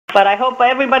But I hope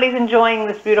everybody's enjoying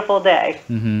this beautiful day.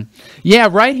 Mm-hmm. Yeah,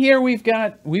 right here we've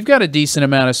got a decent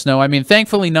amount of snow. I mean,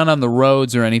 thankfully none on the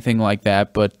roads or anything like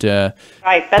that. But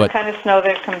right, best kind of snow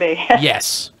there can be.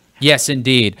 yes,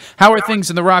 indeed. How are things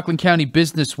in the Rockland County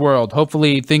business world?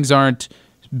 Hopefully things aren't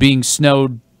being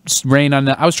snowed. Rain on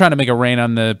the. I was trying to make a rain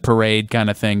on the parade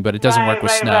kind of thing, but it doesn't work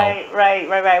with snow.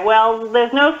 Right. Well,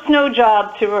 there's no snow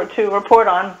job to report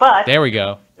on, but there we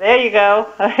go. There you go.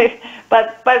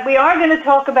 But we are going to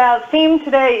talk about, theme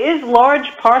today is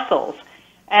large parcels.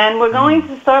 And we're going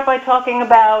to start by talking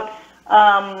about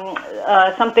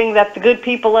something that the good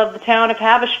people of the town of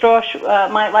Haverstraw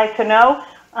might like to know.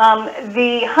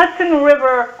 The Hudson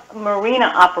River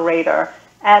Marina operator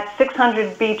at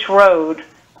 600 Beach Road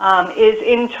is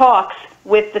in talks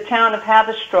with the town of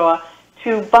Haverstraw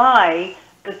to buy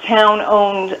the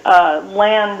town-owned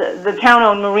land, the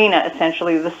town-owned marina,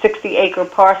 essentially, the 60-acre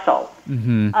parcel.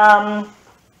 Mm-hmm.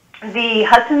 The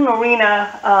Hudson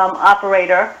Marina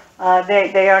operator,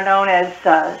 they are known as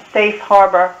Safe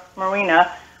Harbor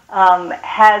Marina,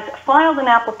 has filed an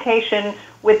application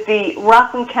with the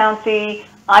Rockland County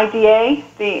IDA,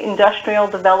 the Industrial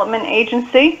Development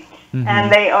Agency,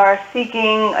 and they are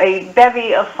seeking a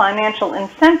bevy of financial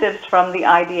incentives from the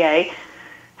IDA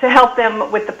to help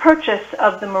them with the purchase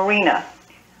of the marina.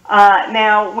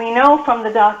 Now, we know from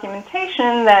the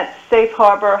documentation that Safe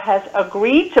Harbor has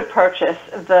agreed to purchase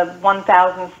the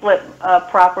 1,000 slip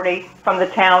property from the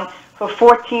town for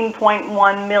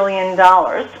 $14.1 million.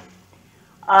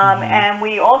 And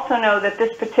we also know that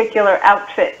this particular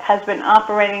outfit has been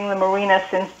operating the marina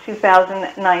since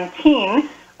 2019.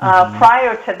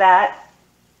 Prior to that,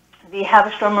 the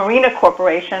Haverstraw Marina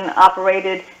Corporation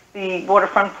operated the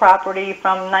waterfront property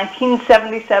from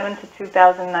 1977 to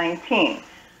 2019.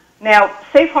 Now,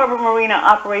 Safe Harbor Marina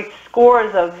operates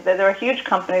scores of, they're a huge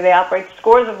company, they operate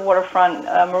scores of waterfront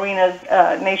marinas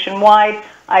nationwide.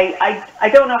 I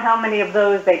don't know how many of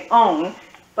those they own,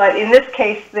 but in this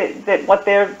case, that what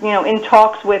they're in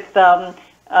talks with the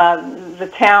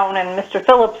town and Mr.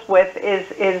 Phillips with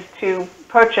is to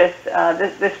purchase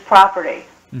this property.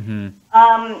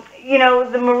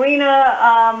 The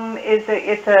marina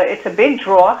it's a big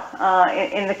draw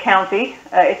in the county.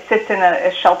 It sits in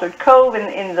a sheltered cove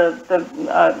in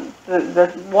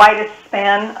the widest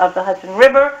span of the Hudson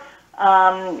River.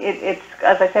 It's,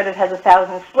 as I said, it has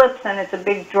 1,000 slips, and it's a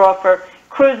big draw for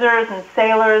cruisers and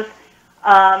sailors.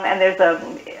 And there's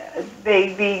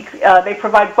they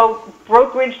provide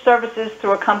brokerage services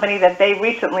through a company that they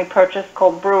recently purchased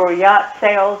called Brewer Yacht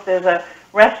Sales. There's a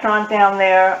restaurant down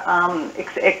there,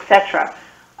 etc.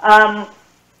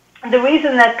 The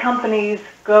reason that companies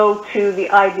go to the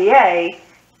IDA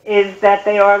is that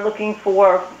they are looking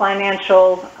for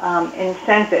financial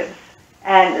incentives,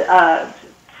 and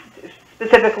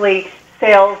specifically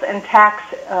sales and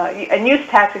tax and use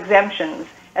tax exemptions,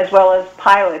 as well as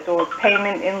pilot or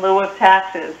payment in lieu of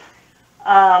taxes.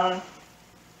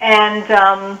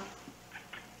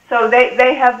 So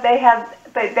they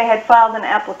had filed an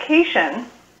application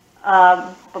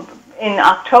in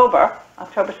October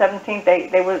 17th.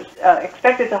 They were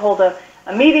expected to hold a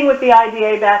meeting with the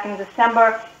IDA back in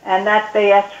December, and that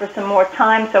they asked for some more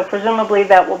time, so presumably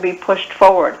that will be pushed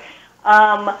forward.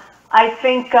 I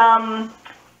think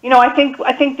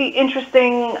the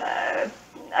interesting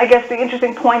the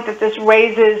interesting point that this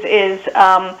raises is,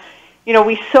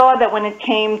 we saw that when it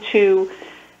came to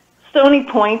Stony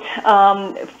Point,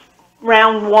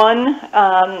 round one,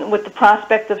 with the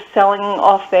prospect of selling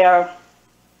off their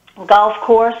golf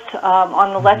course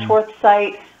on the Letchworth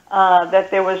site,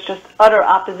 that there was just utter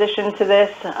opposition to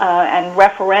this and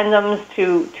referendums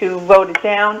to vote it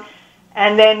down.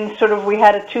 And then sort of we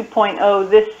had a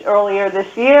 2.0 earlier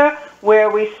this year, where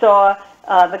we saw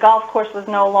the golf course was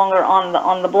no longer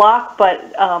on the block, but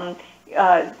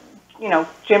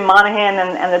Jim Monahan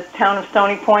and the town of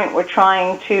Stony Point were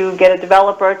trying to get a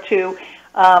developer to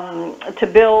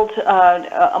build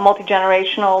a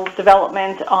multi-generational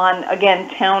development on, again,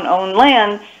 town-owned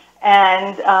land.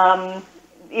 And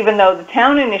even though the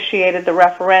town initiated the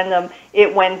referendum,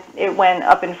 it went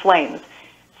up in flames.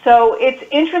 So it's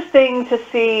interesting to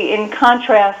see, in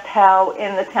contrast, how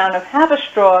in the town of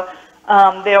Haverstraw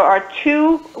there are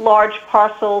two large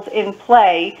parcels in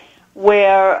play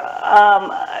where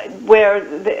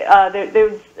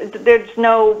there's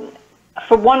no,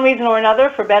 for one reason or another,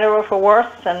 for better or for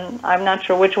worse, and I'm not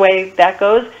sure which way that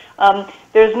goes,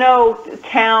 there's no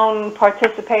town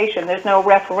participation. There's no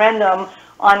referendum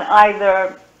on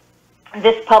either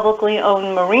this publicly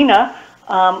owned marina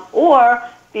or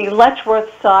the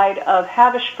Letchworth side of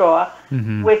Haverstraw,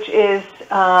 which is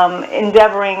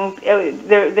endeavoring.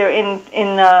 They're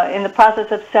in the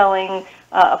process of selling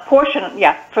a portion.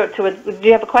 Yeah. Do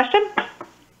you have a question?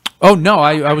 Oh no,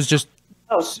 I was just.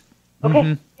 Oh. Okay.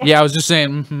 Mm-hmm. Yeah, I was just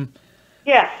saying. Mm-hmm.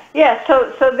 Yeah.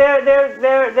 So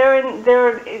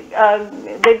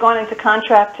they've gone into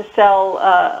contract to sell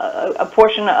a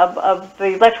portion of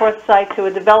the Letchworth site to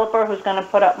a developer who's going to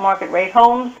put up market rate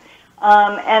homes,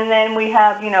 and then we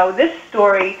have this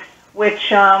story, which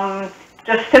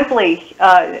just simply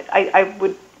I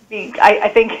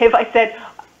think if I said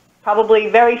probably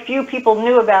very few people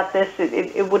knew about this,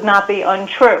 it would not be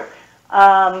untrue.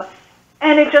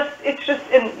 And it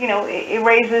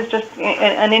raises just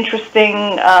an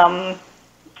interesting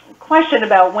question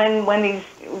about when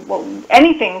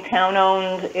anything town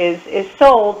owned is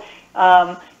sold.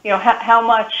 How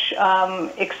much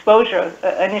exposure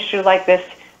an issue like this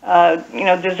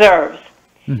deserves.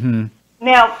 Mm-hmm.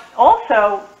 Now,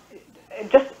 also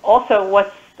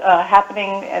what's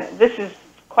happening, and this is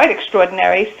quite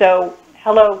extraordinary. So,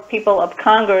 hello, people of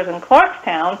Congers and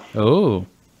Clarkstown. Oh.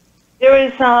 There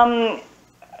is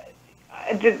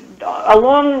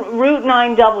along Route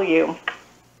 9W,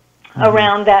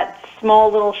 around that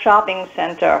small little shopping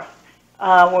center,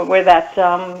 where that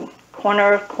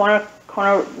corner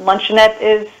luncheonette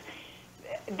is.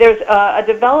 There's a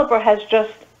developer has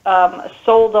just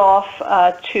sold off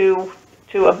to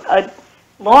a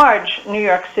large New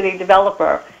York City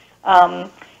developer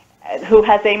who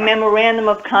has a memorandum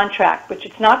of contract, which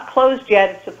it's not closed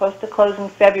yet. It's supposed to close in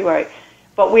February.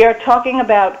 But we are talking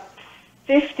about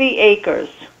 50 acres.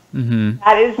 Mm-hmm.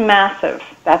 That is massive.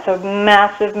 That's a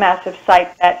massive, massive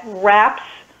site that wraps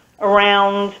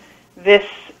around this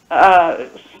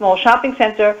small shopping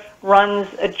center, runs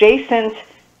adjacent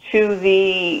to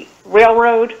the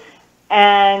railroad,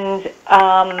 and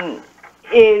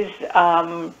is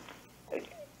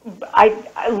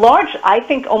I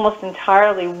think almost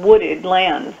entirely wooded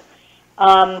land.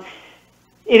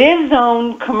 It is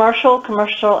zoned commercial,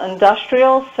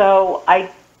 industrial, so I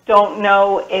don't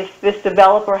know if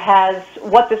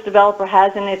what this developer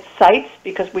has in its sites,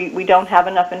 because we don't have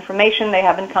enough information. They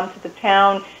haven't come to the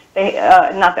town. They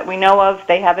not that we know of.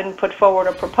 They haven't put forward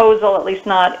a proposal, at least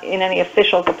not in any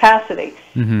official capacity.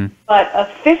 Mm-hmm. But a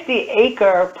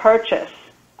 50-acre purchase.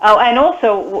 Oh, and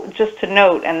also, just to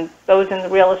note, and those in the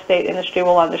real estate industry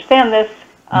will understand this,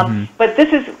 but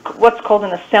this is what's called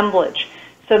an assemblage.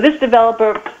 So this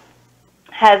developer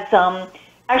has,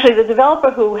 actually the developer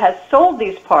who has sold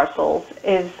these parcels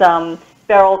is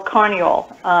Beryl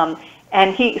Carniol,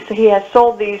 and he has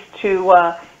sold these to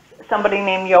somebody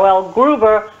named Yoel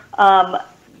Gruber.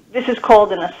 This is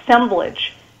called an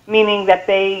assemblage, meaning that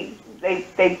they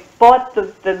bought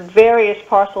the various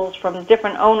parcels from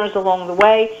different owners along the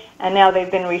way, and now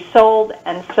they've been resold.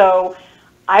 And so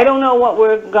I don't know what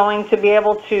we're going to be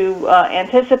able to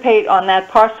anticipate on that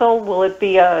parcel. Will it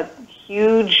be a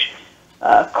huge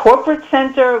corporate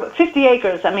center? 50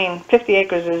 acres. I mean, 50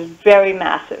 acres is very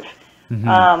massive. Mm-hmm.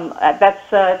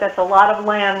 That's a lot of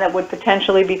land that would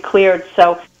potentially be cleared.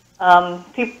 So,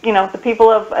 the people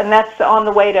of, and that's on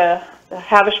the way to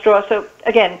Haverstraw. So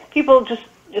again, people just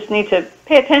need to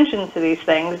pay attention to these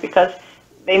things, because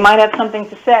they might have something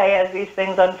to say as these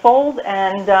things unfold.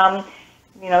 And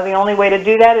the only way to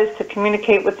do that is to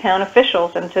communicate with town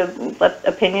officials and to let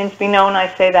opinions be known. I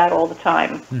say that all the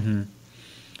time. Mm-hmm.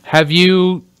 Have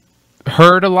you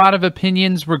heard a lot of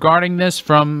opinions regarding this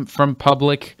from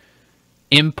public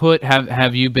input?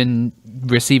 Have you been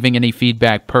receiving any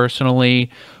feedback personally,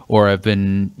 or have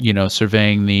been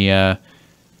surveying the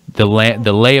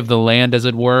lay of the land, as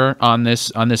it were, on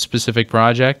this specific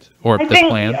project or this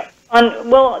plan?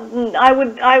 I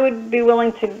would be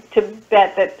willing to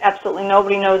bet that absolutely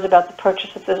nobody knows about the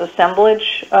purchase of this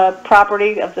assemblage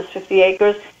property of this 50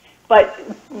 acres. But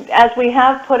as we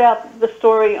have put out the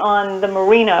story on the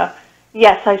Marina,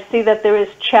 yes, I see that there is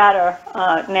chatter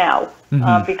now,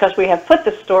 because we have put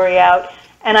the story out.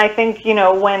 And I think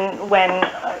when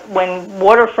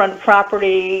waterfront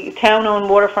property, town-owned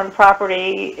waterfront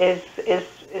property is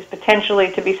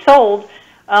potentially to be sold,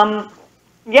 I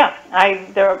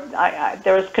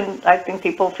think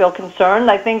people feel concerned.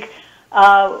 I think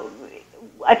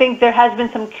there has been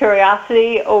some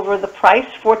curiosity over the price,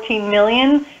 $14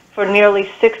 million for nearly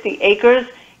 60 acres.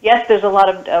 Yes, there's a lot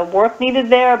of work needed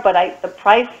there, but the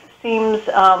price seems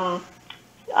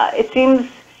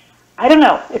I don't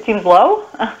know. It seems low,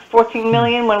 $14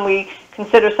 million, when we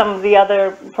consider some of the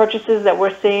other purchases that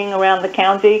we're seeing around the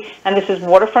county, and this is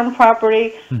waterfront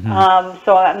property. Mm-hmm.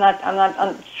 So I'm not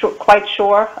quite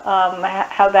sure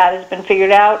how that has been figured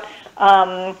out.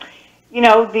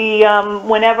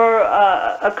 Whenever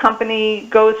a company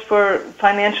goes for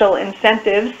financial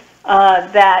incentives,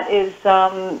 that is,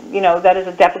 that is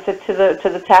a deficit to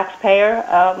the taxpayer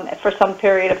for some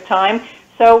period of time.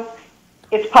 So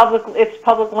it's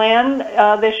public land.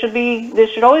 There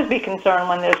should always be concern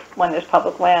when there's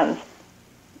public lands.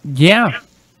 Yeah.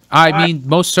 I mean,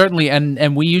 most certainly,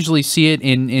 and we usually see it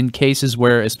in cases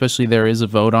where, especially, there is a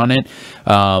vote on it,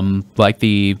 like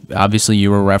obviously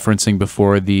you were referencing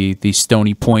before the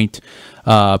Stony Point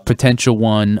potential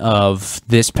one of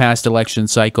this past election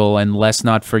cycle, and let's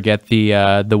not forget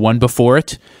the one before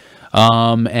it,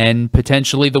 and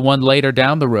potentially the one later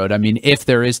down the road. I mean, if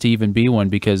there is to even be one,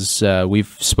 because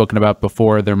we've spoken about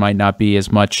before, there might not be as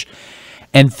much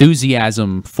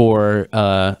enthusiasm for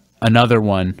another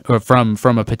one, or from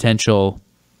a potential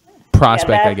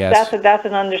prospect, I guess. That's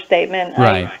an understatement.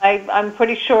 Right. I'm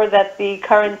pretty sure that the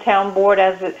current town board,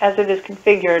 as it is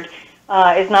configured,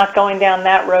 is not going down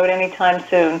that road anytime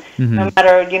soon. Mm-hmm. No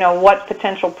matter what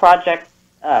potential project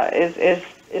is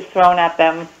thrown at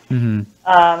them. Mm-hmm.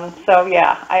 So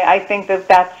yeah, I think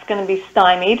that's going to be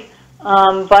stymied.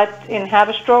 But in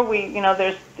Haverstraw,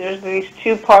 there's these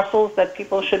two parcels that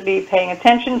people should be paying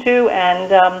attention to,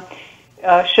 and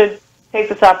should take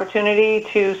this opportunity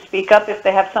to speak up if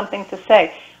they have something to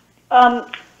say.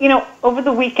 Over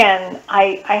the weekend,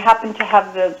 I happened to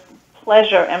have the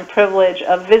pleasure and privilege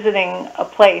of visiting a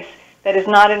place that is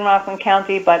not in Rockland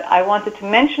County, but I wanted to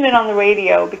mention it on the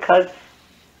radio because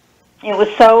it was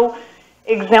so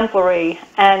exemplary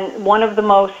and one of the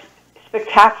most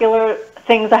spectacular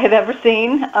things I have ever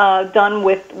seen done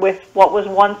with what was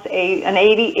once an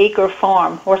 80-acre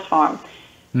farm, horse farm.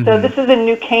 Mm-hmm. So this is in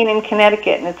New Canaan,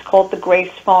 Connecticut, and it's called the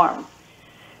Grace Farm.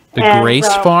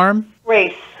 Grace Farm?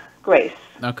 Grace.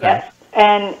 Okay. Yes.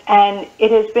 And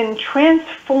it has been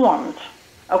transformed.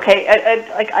 Okay,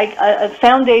 a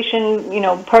foundation,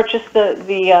 purchased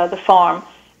the farm,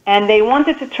 and they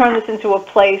wanted to turn this into a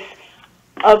place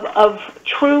of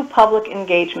true public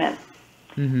engagement.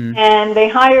 Mm-hmm. And they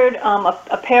hired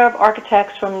a pair of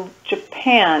architects from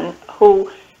Japan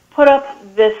who put up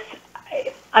this.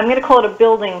 I'm going to call it a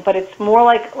building, but it's more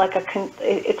like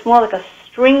a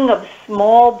string of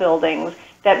small buildings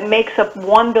that makes up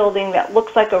one building that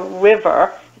looks like a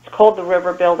river. It's called the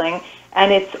River Building,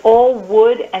 and it's all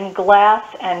wood and glass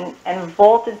and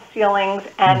vaulted ceilings,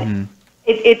 and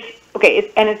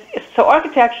so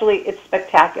architecturally it's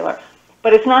spectacular,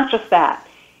 but it's not just that.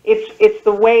 It's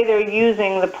the way they're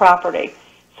using the property.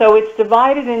 So it's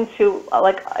divided into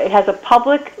it has a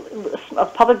public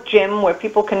gym where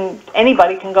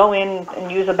anybody can go in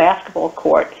and use a basketball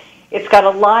court. It's got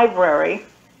a library.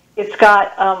 It's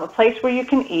got a place where you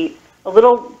can eat, a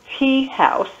little tea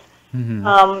house, mm-hmm.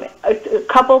 A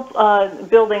couple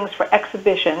buildings for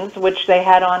exhibitions, which they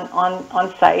had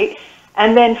on site,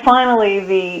 and then finally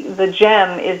the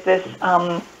gem is this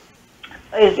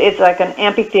it's like an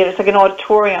amphitheater. It's like an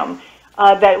auditorium.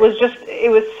 That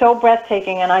it was so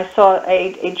breathtaking, and I saw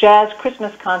a jazz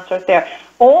Christmas concert there.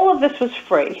 All of this was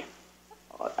free,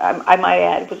 I might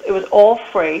add. It was all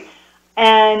free,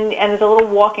 and there's a little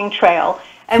walking trail.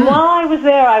 And while I was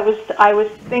there, I was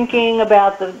thinking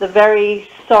about the very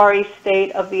sorry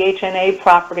state of the HNA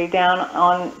property down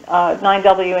on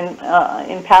 9W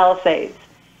in Palisades.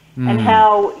 And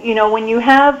how, when you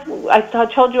have, I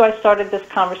told you I started this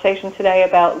conversation today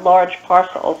about large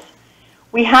parcels.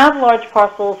 We have large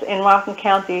parcels in Rockland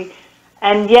County,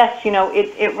 and yes,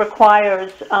 it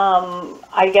requires,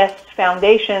 I guess,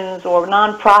 foundations or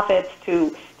nonprofits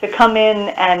to come in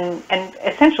and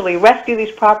essentially rescue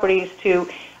these properties to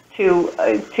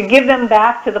give them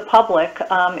back to the public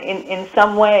in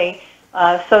some way,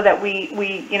 so that we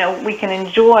can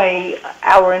enjoy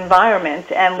our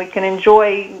environment and we can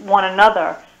enjoy one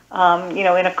another,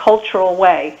 in a cultural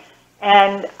way.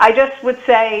 And I just would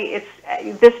say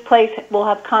this place will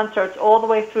have concerts all the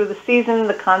way through the season.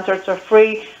 The concerts are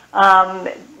free, and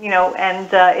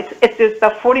it's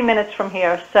about 40 minutes from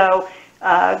here. So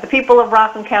the people of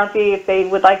Rockland County, if they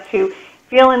would like to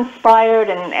feel inspired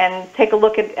and take a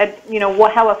look at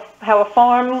how a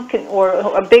farm or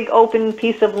a big open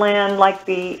piece of land like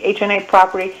the HNA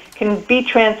property can be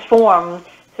transformed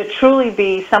to truly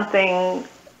be something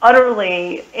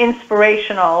utterly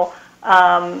inspirational.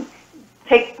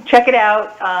 Check it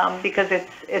out, because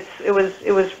it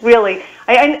was really,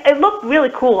 it looked really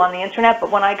cool on the internet,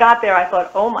 but when I got there I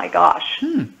thought, oh my gosh,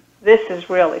 this is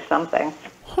really something.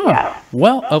 Yeah.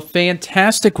 Well, a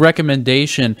fantastic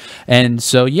recommendation. And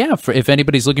so, yeah, if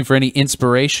anybody's looking for any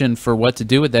inspiration for what to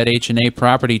do with that H&A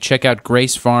property, check out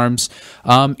Grace Farms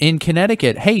in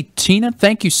Connecticut. Hey, Tina,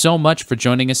 thank you so much for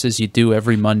joining us as you do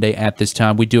every Monday at this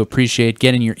time. We do appreciate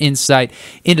getting your insight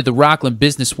into the Rockland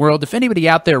business world. If anybody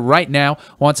out there right now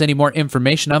wants any more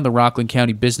information on the Rockland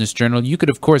County Business Journal, you could,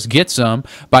 of course, get some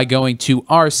by going to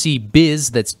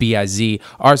RCBiz, that's B-I-Z,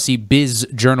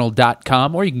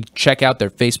 rcbizjournal.com, or you can check out their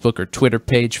Facebook or Twitter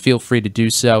page. Feel free to do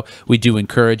so. We do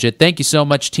encourage it. Thank you so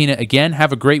much, Tina. Again,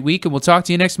 have a great week, and we'll talk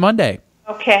to you next Monday.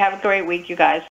 Okay, have a great week, you guys.